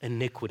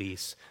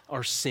iniquities,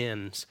 our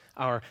sins,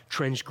 our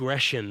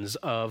transgressions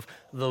of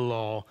the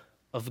law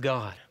of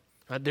God.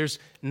 Right? There's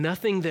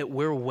nothing that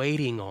we're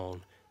waiting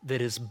on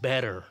that is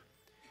better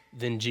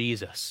than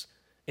Jesus.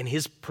 And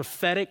his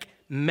prophetic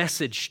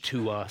message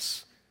to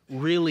us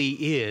really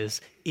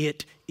is,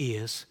 it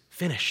is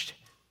finished.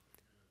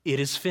 It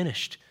is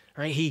finished.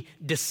 Right? He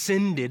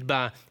descended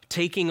by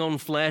taking on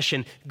flesh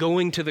and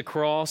going to the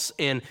cross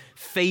and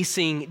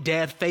facing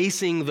death,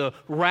 facing the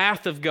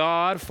wrath of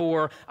God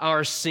for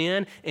our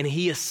sin, and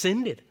he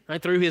ascended,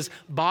 right, through his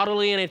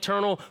bodily and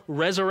eternal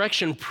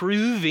resurrection,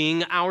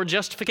 proving our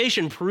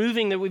justification,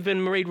 proving that we've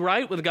been made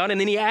right with God,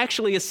 and then he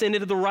actually ascended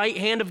to the right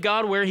hand of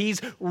God where he's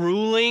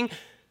ruling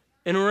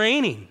and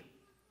reigning.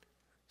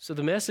 So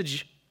the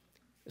message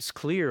is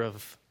clear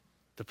of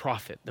the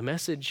prophet. The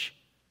message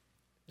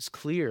is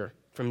clear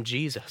from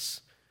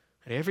Jesus.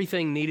 That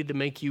everything needed to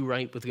make you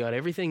right with God,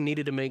 everything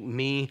needed to make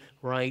me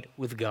right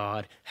with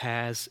God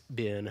has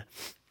been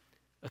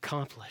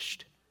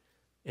accomplished.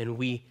 And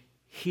we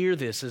hear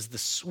this as the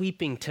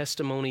sweeping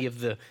testimony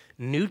of the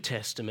New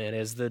Testament,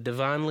 as the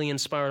divinely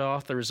inspired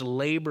authors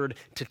labored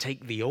to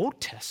take the Old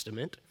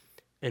Testament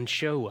and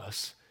show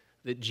us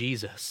that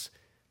Jesus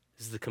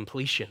is the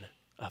completion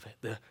of it,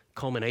 the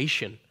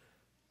culmination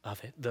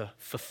of it, the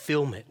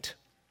fulfillment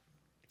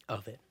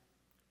of it.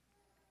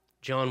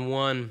 John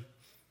 1,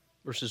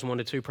 verses 1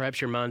 to 2, perhaps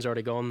your mind's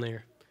already gone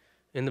there.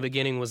 In the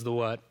beginning was the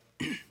what?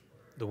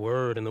 The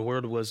Word, and the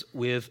Word was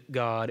with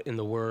God, and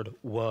the Word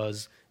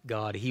was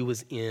God. He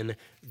was in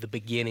the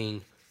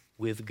beginning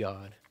with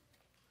God.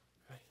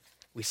 Right?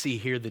 We see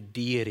here the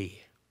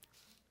deity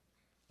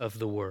of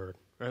the Word.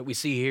 Right? We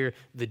see here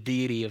the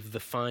deity of the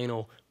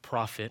final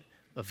prophet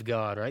of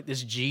God. Right?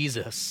 This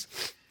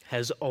Jesus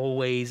has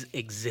always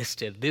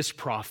existed. This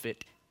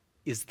prophet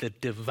is the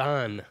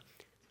divine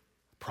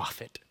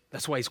prophet.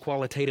 That's why he's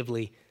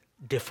qualitatively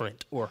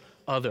different or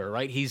other,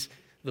 right? He's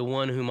the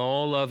one whom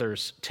all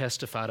others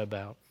testified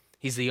about.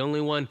 He's the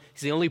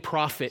only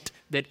prophet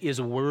that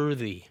is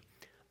worthy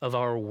of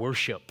our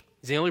worship.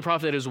 He's the only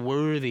prophet that is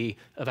worthy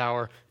of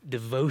our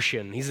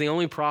devotion. He's the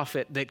only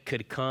prophet that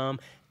could come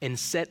and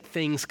set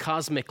things,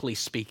 cosmically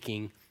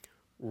speaking,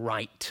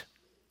 right.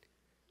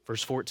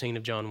 Verse 14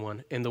 of John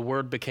 1, and the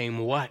Word became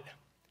what?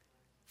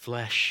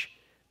 Flesh,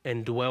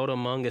 and dwelt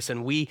among us,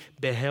 and we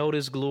beheld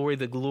his glory.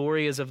 The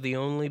glory is of the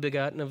only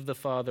begotten of the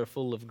Father,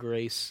 full of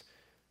grace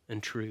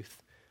and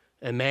truth.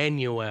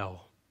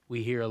 Emmanuel,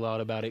 we hear a lot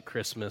about at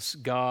Christmas.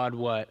 God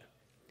what?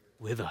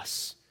 With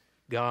us.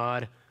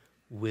 God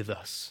with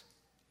us.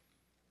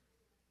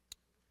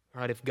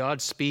 All right, if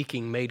God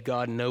speaking made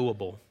God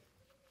knowable,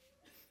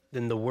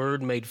 then the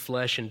Word made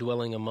flesh and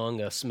dwelling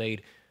among us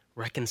made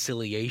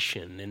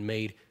reconciliation and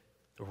made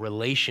a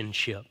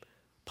relationship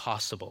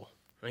possible.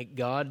 Right?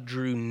 God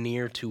drew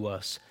near to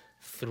us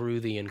through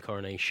the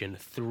incarnation,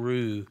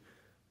 through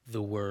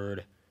the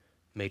Word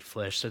made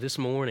flesh. So this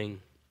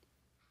morning,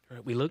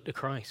 right, we look to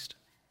Christ.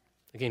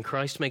 Again,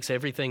 Christ makes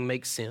everything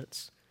make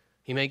sense.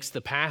 He makes the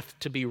path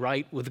to be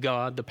right with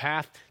God, the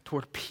path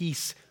toward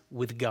peace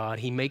with God.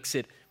 He makes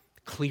it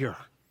clear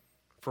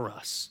for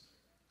us.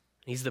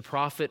 He's the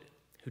prophet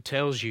who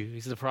tells you,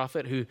 he's the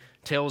prophet who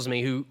tells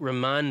me, who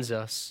reminds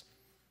us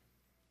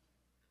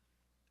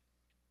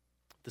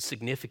the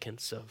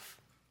significance of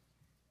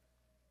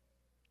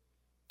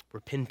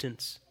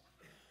repentance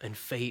and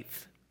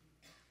faith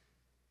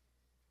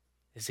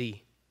as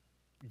he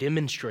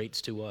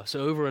demonstrates to us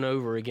over and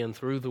over again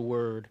through the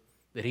Word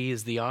that he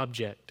is the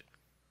object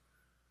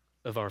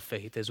of our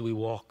faith as we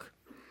walk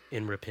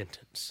in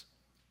repentance.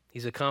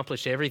 He's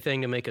accomplished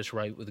everything to make us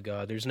right with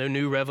God. There's no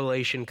new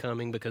revelation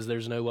coming because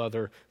there's no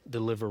other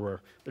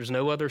deliverer. There's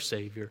no other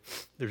Savior.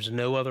 There's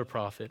no other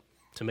prophet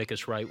to make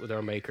us right with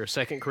our Maker.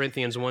 2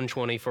 Corinthians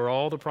 1:20, for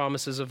all the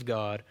promises of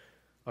God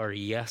are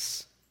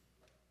yes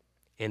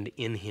and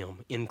in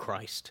him, in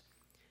Christ.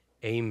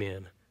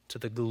 Amen. To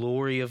the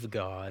glory of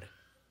God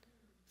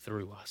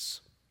through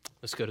us.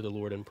 Let's go to the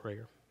Lord in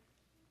prayer.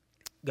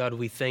 God,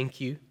 we thank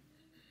you,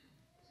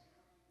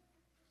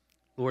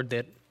 Lord,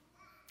 that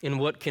in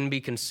what can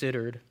be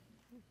considered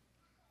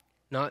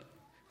not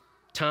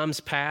times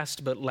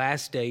past, but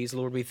last days,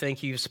 Lord, we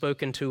thank you, you've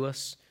spoken to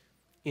us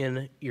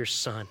in your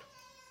Son.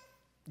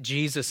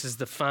 Jesus is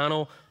the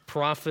final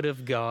prophet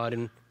of God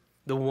and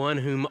the one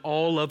whom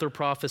all other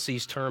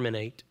prophecies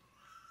terminate.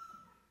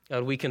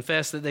 God, we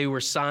confess that they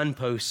were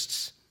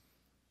signposts.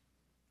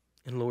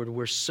 And Lord,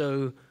 we're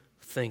so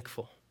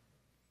thankful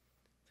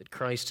that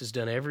Christ has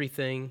done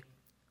everything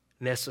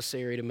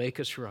necessary to make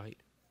us right.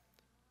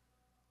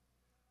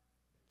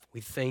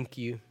 We thank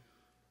you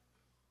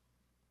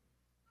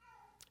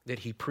that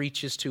he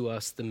preaches to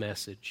us the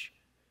message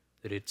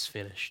that it's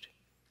finished.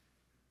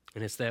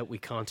 And it's that we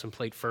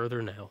contemplate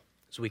further now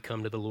as we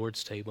come to the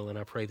Lord's table. And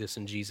I pray this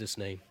in Jesus'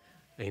 name.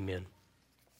 Amen.